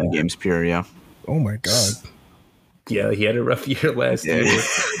 31 games per, yeah. Oh, my God. Yeah, he had a rough year last year.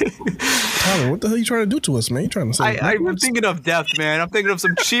 Tyler, what the hell are you trying to do to us, man? You trying to say? I'm thinking of depth, man. I'm thinking of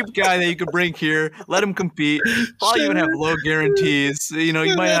some cheap guy that you could bring here, let him compete. Probably even have low guarantees. You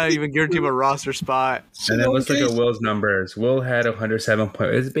might not even guarantee him a roster spot. And then let's look at Will's numbers. Will had 107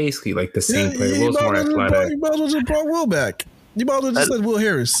 points. It's basically like the same player. Will's more athletic. You might as well just brought Will back. You might as well just let Will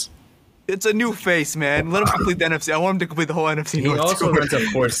Harris. It's a new face, man. Let him complete the NFC. I want him to complete the whole NFC. He also runs a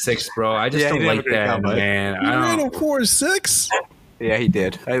 4.6, bro. I just don't like that, man. I don't 4.6. Yeah, he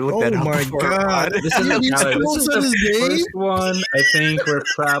did. I looked that up. Oh my before. God! This is You Tyler, told this is us the his game? first one I think we're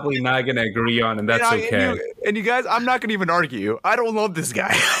probably not going to agree on, and that's okay. And you guys, I'm not going to even argue. I don't love this guy.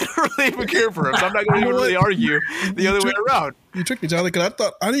 I don't really even care for him, so I'm not going to even really argue the other way around. You tricked me, Tyler,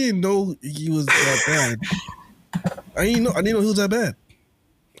 because I didn't know he was that bad. I didn't know he was that bad.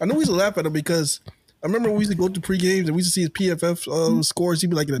 I know we used to laugh at him because I remember we used to go to pre-games and we used to see his PFF scores.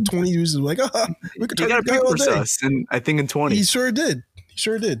 He'd be like in the 20s. He was like, we could He got a pick for us, and I think in 20. He sure did.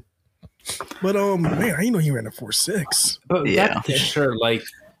 But man, I didn't know he ran a 4.6. But Yeah. that's for sure. Like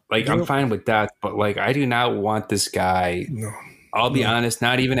I'm fine with that, but like I do not want this guy. No. I'll be honest,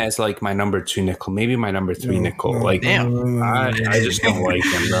 not even as like my number 2 nickel, maybe my number 3 nickel. No, like, damn. I just don't like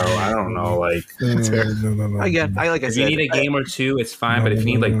him, bro. I don't know. Like, No. Again, I if said, you need a game or two, it's fine. But if you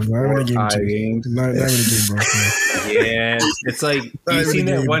need like 4 or 5 games, not even a game, bro. yeah, it's like you've seen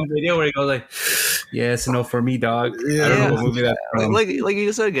that one video where he goes like, "Yeah, it's a no for me, dog." Yeah. I don't know what movie that's from. like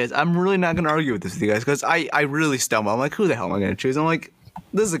you said, guys, I'm really not going to argue with this with you guys because I really stumble. I'm like, who the hell am I going to choose? I'm like,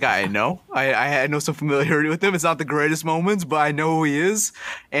 this is a guy I know. I know some familiarity with him. It's not the greatest moments, but I know who he is.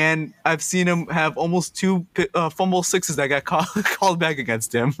 And I've seen him have almost 2 fumble sixes that got called back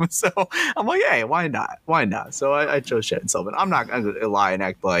against him. So I'm like, hey, why not? Why not? So I chose Chettin Sullivan. I'm not going to lie and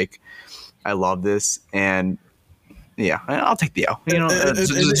act like I love this. And yeah, I'll take the L. You know,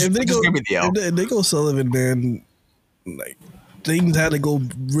 just give me the L. If they go Sullivan, man, like things had to go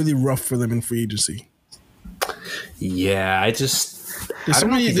really rough for them in free agency. Yeah, I There's don't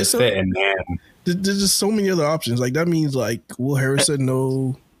know if he's a fit, and man. There's just so many other options. Like that means like Will Harris said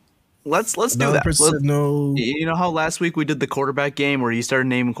no. Let's do that. Said no. You know how last week we did the quarterback game where you started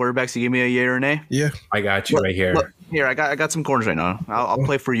naming quarterbacks? You gave me a yay or a nay. Yeah, I got you right here. Look, here, I got some corners right now. I'll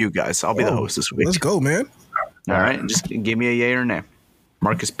play for you guys. I'll be the host this week. Let's go, man. All right, just give me a yay or a nay.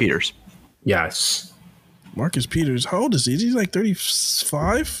 Marcus Peters. Yes. Marcus Peters. How old is he? He's like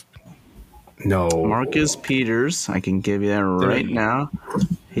 35. No. Marcus Peters. I can give you that right now.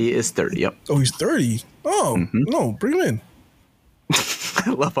 He is 30. Yep. Oh, he's 30. Oh, no, bring him in.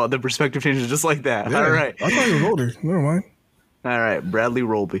 I love how the perspective changes just like that. Yeah, All right. I thought he was older. Never mind. All right, Bradley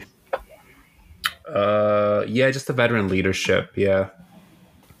Roby. Yeah, just the veteran leadership. Yeah.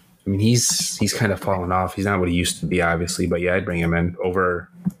 I mean, he's kind of fallen off. He's not what he used to be, obviously. But yeah, I'd bring him in over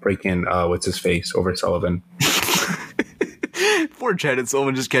breaking what's his face over Sullivan. Poor Chettin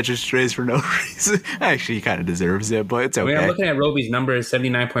Sullivan just catches strays for no reason. Actually, he kind of deserves it, but it's okay. I mean, I'm looking at Roby's numbers: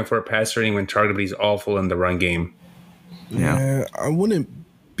 79.4 passer rating when targeted. He's awful in the run game. Yeah. I wouldn't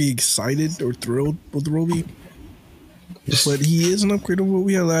be excited or thrilled with Roby, but he is an upgrade over what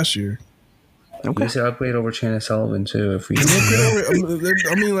we had last year. Okay. We should upgrade over Chettin Sullivan too. If we,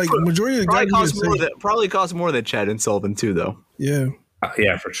 I mean, like majority of the guys probably costs more than Chettin Sullivan too, though. Yeah.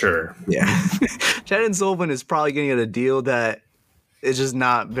 Yeah, for sure. Yeah. Chettin Sullivan is probably getting a deal that is just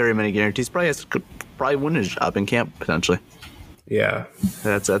not very many guarantees. Probably win his job in camp potentially. Yeah.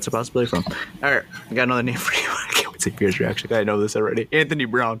 That's a possibility for him. All right, I got another name for you. I can't wait to see Pierre's reaction. I know this already. Anthony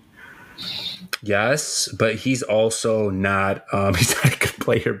Brown. Yes, but he's also not. He's not a good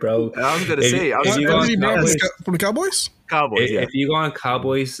player, bro. I was gonna say. Anthony Brown from the Cowboys. Cowboys. If you go on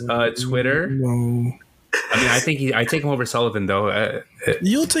Cowboys Twitter, No. I mean, I take him over Sullivan though.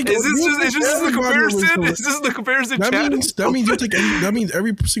 You'll take. Is this the comparison? Is this the comparison? That means you take. That means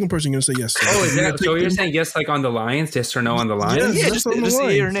every single person gonna say yes. Oh, is that so? You're saying yes, like on the Lions, yes or no on the Lions? Yeah, Yes, just on the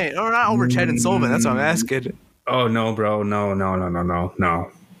a yay or lines. nay. Or not over Chettin Sullivan. That's what I'm asking. Oh no, bro, no.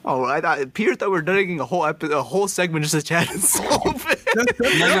 Oh, I thought Pierre thought we were dedicating a whole segment just to Chettin Sullivan. That's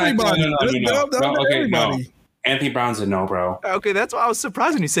everybody. No. Okay, no. Everybody. Anthony Brown's a no, bro. Okay, that's why I was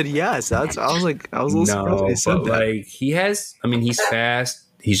surprised when he said yes. I was a little surprised when he said but that. like he has. I mean, he's fast.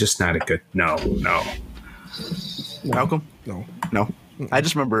 He's just not a good. No. Malcolm? No. I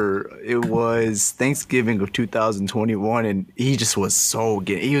just remember it was Thanksgiving of 2021, and he just was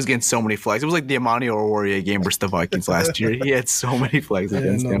he was getting so many flags. It was like the Amani Oruwariye game versus the Vikings last year. He had so many flags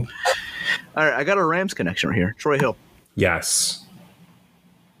against him. All right, I got a Rams connection right here. Troy Hill. Yes.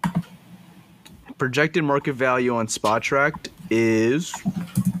 Projected market value on SpotTrack is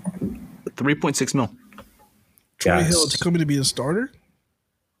 $3.6 million. Troy Hill is coming to be a starter.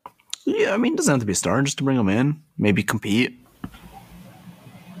 Yeah, I mean, it doesn't have to be a starter, just to bring him in, maybe compete.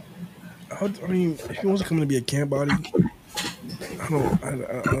 I mean, if he wants to come in to be a camp body, I don't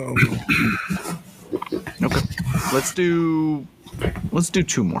know. Okay, let's do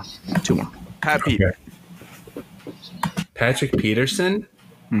 2 more. Pat Pete. Okay. Patrick Peterson.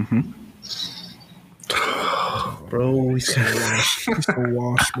 Mm-hmm. Bro, he's He's so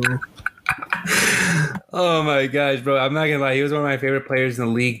washed, bro. Oh my gosh, bro! I'm not gonna lie. He was one of my favorite players in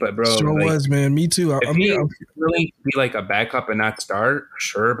the league, but bro, Sure like, was, man. Me too. if he willing to be like a backup and not start,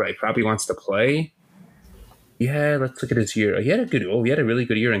 sure, but he probably wants to play. Yeah, let's look at his year. He had a really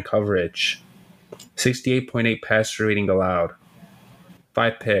good year in coverage. 68.8 passer rating allowed.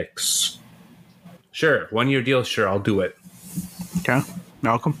 5 picks. Sure, 1 year deal. Sure, I'll do it. Okay,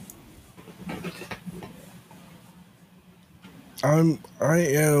 Malcolm. I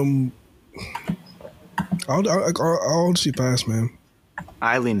am. I'll see pass, man.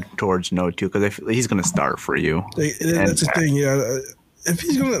 I lean towards no too because he's going to start for you. That's the thing, yeah. If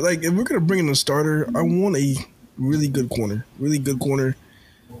he's gonna if we're gonna bring in a starter, I want a really good corner. Really good corner.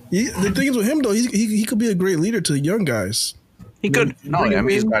 The thing is with him though, he could be a great leader to the young guys. He could.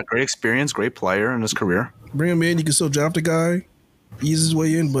 He's got great experience, great player in his career. Bring him in, you can still draft a guy, ease his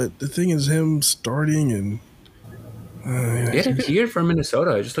way in. But the thing is, him starting and he had a good year for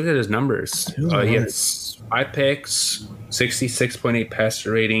Minnesota. I just looked at his numbers. He had 5 picks, 66.8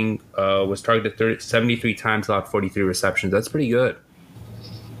 passer rating, was targeted 73 times, allowed 43 receptions. That's pretty good.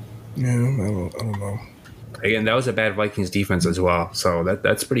 Yeah, I don't know. Again, that was a bad Vikings defense as well, so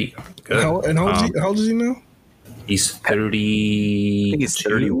that's pretty good. How old is he now? I He's 30. think he's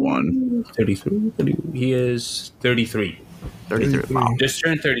 31. 33? He is 33. 33. Wow. Just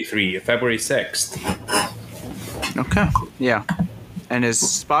turned 33, February 6th. Okay. Yeah. And his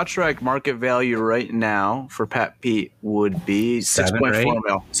spot track market value right now for Pat Pete would be 6.4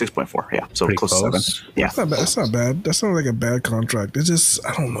 mil. 6.4, yeah. So pretty close to 7. Yeah. That's not bad. That's not like a bad contract. It's just,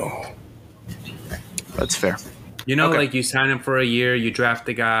 I don't know. That's fair. You know, like you sign him for a year, you draft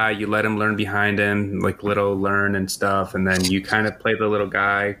the guy, you let him learn behind him, like little learn and stuff, and then you kind of play the little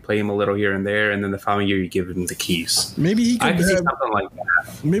guy, play him a little here and there, and then the following year you give him the keys. Maybe he could see something like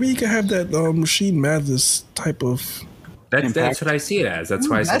that. Maybe he could have that Machine Mathis type of. That's what I see it as. That's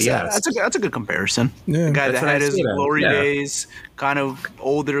why I said yes. That's a good comparison. Yeah. The guy that had his glory days, kind of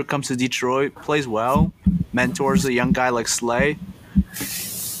older, comes to Detroit, plays well, mentors a young guy like Slay.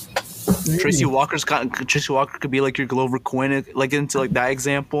 Tracy Walker could be like your Glover Quinn, like into like that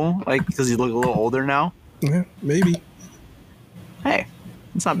example, like because he's like a little older now. Yeah, maybe. Hey,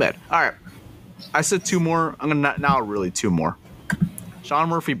 it's not bad. All right, I said 2 more. I'm gonna now really 2 more. Sean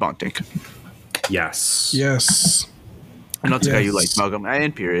Murphy Bunting. Yes. I know it's a guy you like, Malcolm,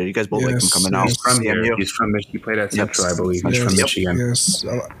 and Period. You guys both like him coming out. He's from here. He's from Michigan. He played at Central, I believe. He's from Michigan. Yes.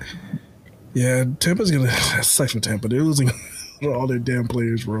 Yeah, Tampa's gonna suck for Tampa. They're losing all their damn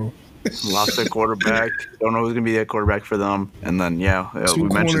players, bro. Lost their quarterback. Don't know who's gonna be that quarterback for them. And then 2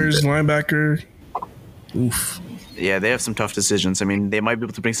 corners, linebacker. Oof. Yeah, they have some tough decisions. I mean, they might be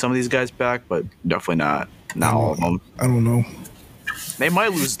able to bring some of these guys back, but definitely not all of them. I don't know. They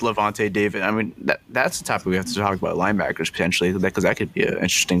might lose Levante David. I mean, that's the topic we have to talk about, linebackers potentially, because that could be an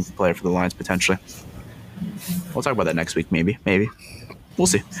interesting player for the Lions potentially. We'll talk about that next week, maybe. We'll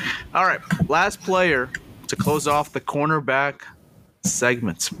see. All right, last player to close off the cornerback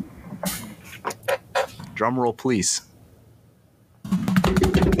segment. Drum roll, please.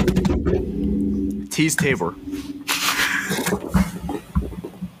 Tease Tabor.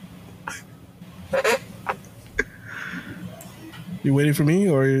 You waiting for me,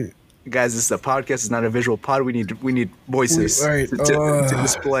 or guys? This is a podcast. It's not a visual pod. We need voices to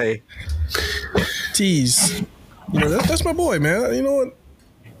display. Tease. You know that's my boy, man. You know what?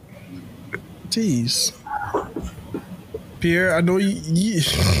 Tease. Pierre, I know you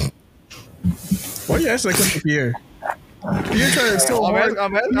why are you asking that question, Pierre? Pierre tried so hard.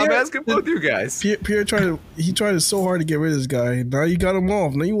 I'm asking both you guys. Pierre tried so hard to get rid of this guy. Now you got him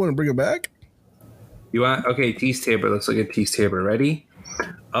off. Now you want to bring him back? You want Tease Tabor? Let's look at Tease Tabor. Ready?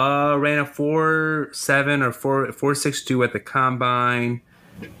 Ran a 4.7 or 4.62 at the combine.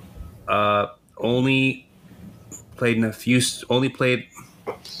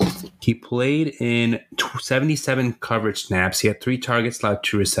 He played in 77 coverage snaps. He had 3 targets, allowed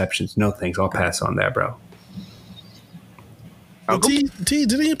 2 receptions. No thanks. I'll pass on that, bro.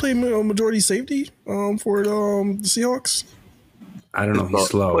 Didn't he play majority safety for the Seahawks? I don't know. He's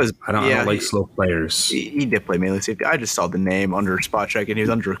slow. I don't like slow players. He did play mainly safety. I just saw the name under spot check, and he was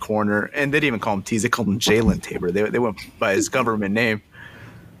under a corner. And they didn't even call him Tease. They called him Jalen Tabor. They went by his government name.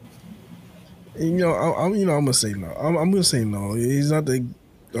 I'm gonna say no. I'm gonna say no. He's not the.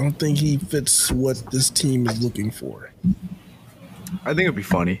 I don't think he fits what this team is looking for. I think it'd be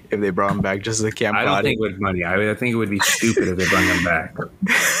funny if they brought him back just as a camp. I don't think it would be funny. I think it would be stupid if they brought him back.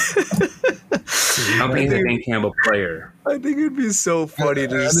 I don't think he's a Dan Campbell player. I think it'd be so funny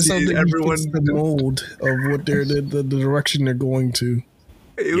to see everyone the mold of what the direction they're going to.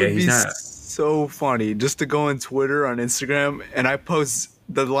 It would be so funny just to go on Twitter, on Instagram, and I post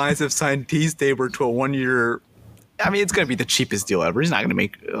the Lions have signed T. Staber to a 1-year. I mean, it's going to be the cheapest deal ever. He's not going to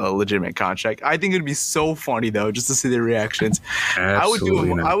make a legitimate contract. I think it'd be so funny though, just to see the reactions. I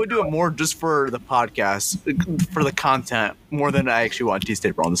would do it more just for the podcast, for the content, more than I actually want T.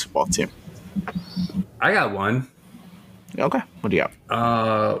 Staber on this football team. I got one. Okay, what do you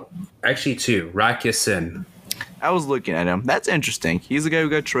got? Actually, two. Rock Ya-Sin. I was looking at him. That's interesting. He's the guy who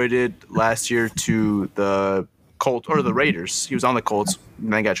got traded last year to the Colts or the Raiders. He was on the Colts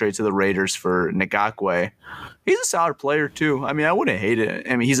and then got traded to the Raiders for Ngakoue. He's a solid player too. I mean, I wouldn't hate it.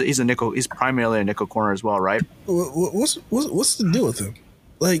 I mean, he's a nickel. He's primarily a nickel corner as well, right? What's the deal with him?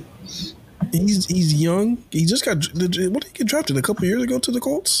 Like, he's young. He just got what did he get drafted a couple years ago to the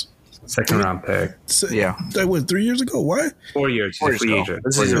Colts? Second round pick. Yeah. That was 3 years ago. Why? 4 years. This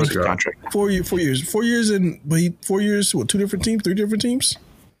is his contract. 4 years. 4 years but 4 years. What? 2 different teams? 3 different teams?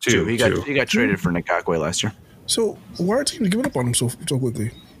 Two. He got traded for Ngakoue last year. So why are teams giving up on him so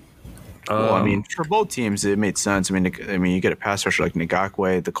quickly? Well, I mean, for both teams, it made sense. I mean, you get a pass rusher like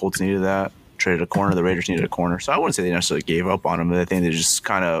Ngakoue. The Colts needed that. Traded a corner. The Raiders needed a corner. So I wouldn't say they necessarily gave up on him. But I think they just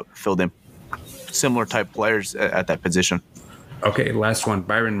kind of filled in similar type players at that position. Okay, last one.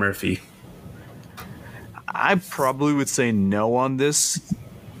 Byron Murphy. I probably would say no on this,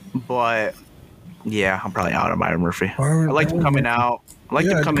 but yeah, I'm probably out on Byron Murphy. I like him coming out.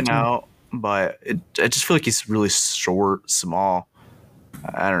 But I just feel like he's really short, small.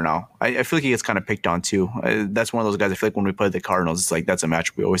 I don't know. I feel like he gets kind of picked on too. That's one of those guys. I feel like when we played the Cardinals, it's like that's a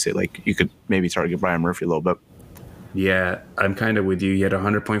match we always say like you could maybe target Byron Murphy a little bit. Yeah, I'm kind of with you. He had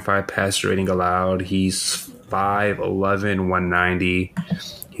 100.5 passer rating allowed. He's 5'11", 190.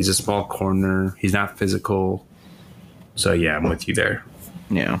 He's a small corner. He's not physical. So yeah, I'm with you there.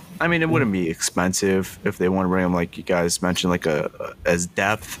 Yeah, I mean, it wouldn't be expensive if they want to bring him, like you guys mentioned, like as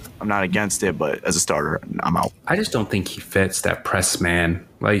depth. I'm not against it, but as a starter, I'm out. I just don't think he fits that press man.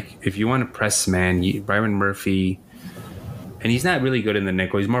 Like, if you want to press man, Byron Murphy, and he's not really good in the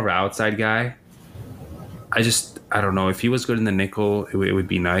nickel. He's more of an outside guy. I don't know. If he was good in the nickel, it would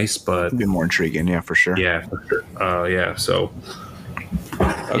be nice, but it'd be more intriguing. Yeah, for sure. Yeah, for sure. Yeah. So.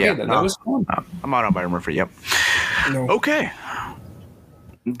 Okay, yeah, that was fun. I'm out on Byron Murphy. Yep. No. Okay.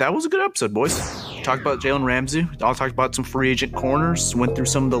 That was a good episode, boys. Talked about Jalen Ramsey. All talked about some free agent corners. Went through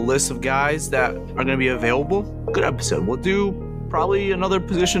some of the lists of guys that are going to be available. Good episode. We'll do probably another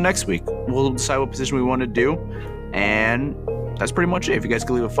position next week. We'll decide what position we want to do. And that's pretty much it. If you guys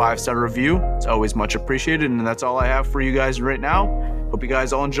could leave a 5-star review, it's always much appreciated. And that's all I have for you guys right now. Hope you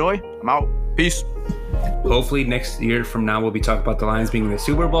guys all enjoy. I'm out. Peace. Hopefully next year from now, we'll be talking about the Lions being in the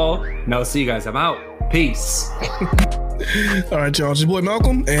Super Bowl. And I'll see you guys. I'm out. Peace. All right, y'all. It's your boy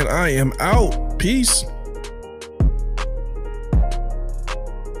Malcolm, and I am out. Peace.